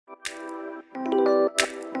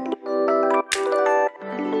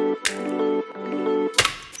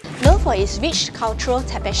for its rich cultural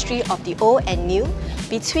tapestry of the old and new,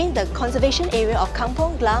 between the conservation area of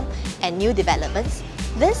Kampong Glam and new developments,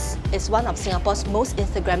 this is one of Singapore's most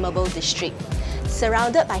Instagrammable districts.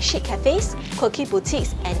 Surrounded by chic cafes, quirky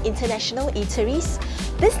boutiques and international eateries,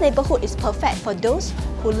 this neighbourhood is perfect for those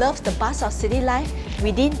who love the buzz of city life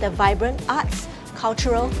within the vibrant arts,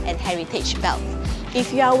 cultural and heritage belt.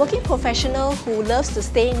 If you are a working professional who loves to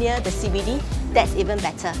stay near the CBD, that's even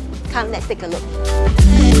better. Come, let's take a look.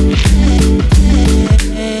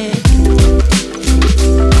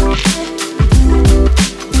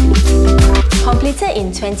 Completed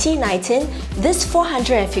in 2019, this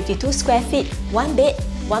 452 square feet, 1 bed,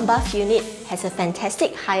 1 bath unit has a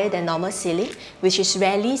fantastic higher than normal ceiling, which is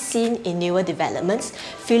rarely seen in newer developments,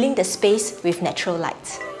 filling the space with natural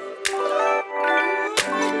light.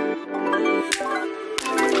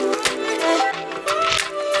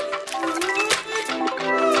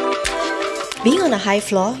 Being on a high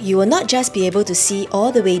floor, you will not just be able to see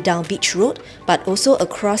all the way down Beach Road, but also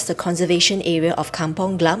across the conservation area of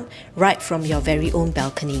Kampong Glam, right from your very own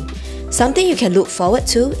balcony. Something you can look forward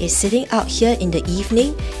to is sitting out here in the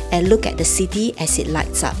evening and look at the city as it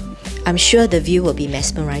lights up. I'm sure the view will be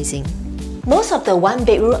mesmerising. Most of the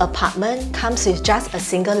one-bedroom apartment comes with just a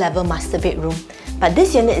single-level master bedroom, but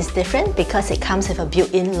this unit is different because it comes with a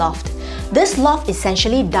built-in loft. This loft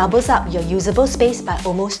essentially doubles up your usable space by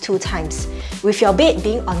almost 2 times. With your bed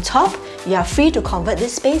being on top, you are free to convert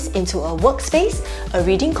this space into a workspace, a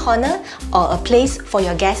reading corner, or a place for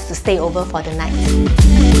your guests to stay over for the night.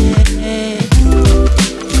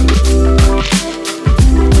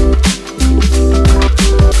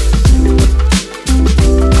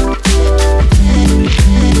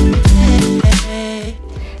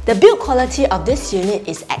 The build quality of this unit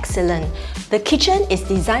is excellent. The kitchen is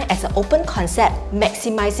designed as an open concept,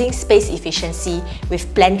 maximizing space efficiency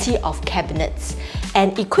with plenty of cabinets.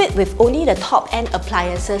 And equipped with only the top-end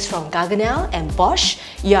appliances from Gaggenau and Bosch,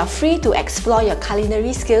 you are free to explore your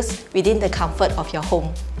culinary skills within the comfort of your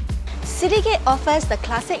home. Citygate offers the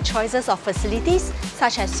classic choices of facilities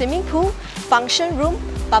such as swimming pool, function room,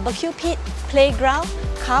 barbecue pit, playground,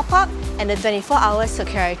 car park, and the 24-hour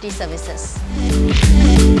security services.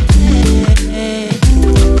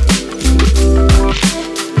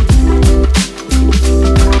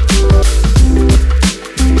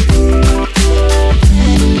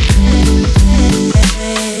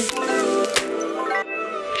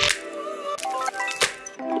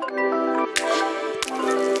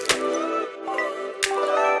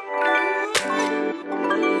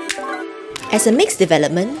 As a mixed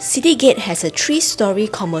development, Citygate has a 3-storey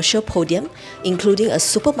commercial podium, including a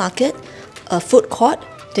supermarket, a food court,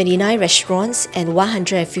 29 restaurants and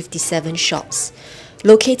 157 shops.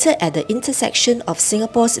 Located at the intersection of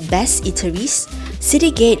Singapore's best eateries,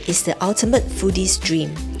 Citygate is the ultimate foodie's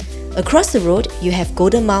dream. Across the road, you have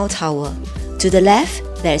Golden Mile Tower. To the left,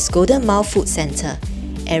 there is Golden Mile Food Centre.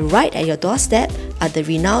 And right at your doorstep are the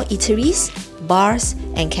renowned eateries, bars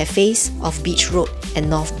and cafes of Beach Road and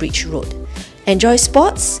North Bridge Road. Enjoy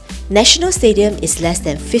sports? National Stadium is less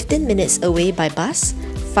than 15 minutes away by bus,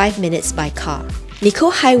 5 minutes by car.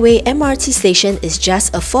 Nicoll Highway MRT station is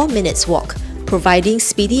just a 4 minutes walk, providing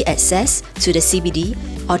speedy access to the CBD,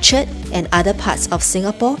 Orchard and other parts of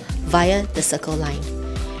Singapore via the Circle Line.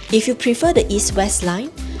 If you prefer the East-West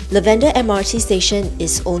line, Lavender MRT station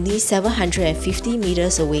is only 750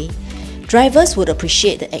 meters away. Drivers would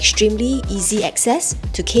appreciate the extremely easy access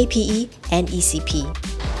to KPE and ECP.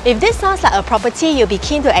 If this sounds like a property you'll be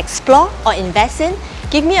keen to explore or invest in,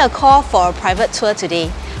 give me a call for a private tour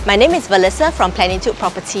today. My name is Valissa from Plenitude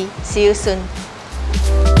Property. See you soon.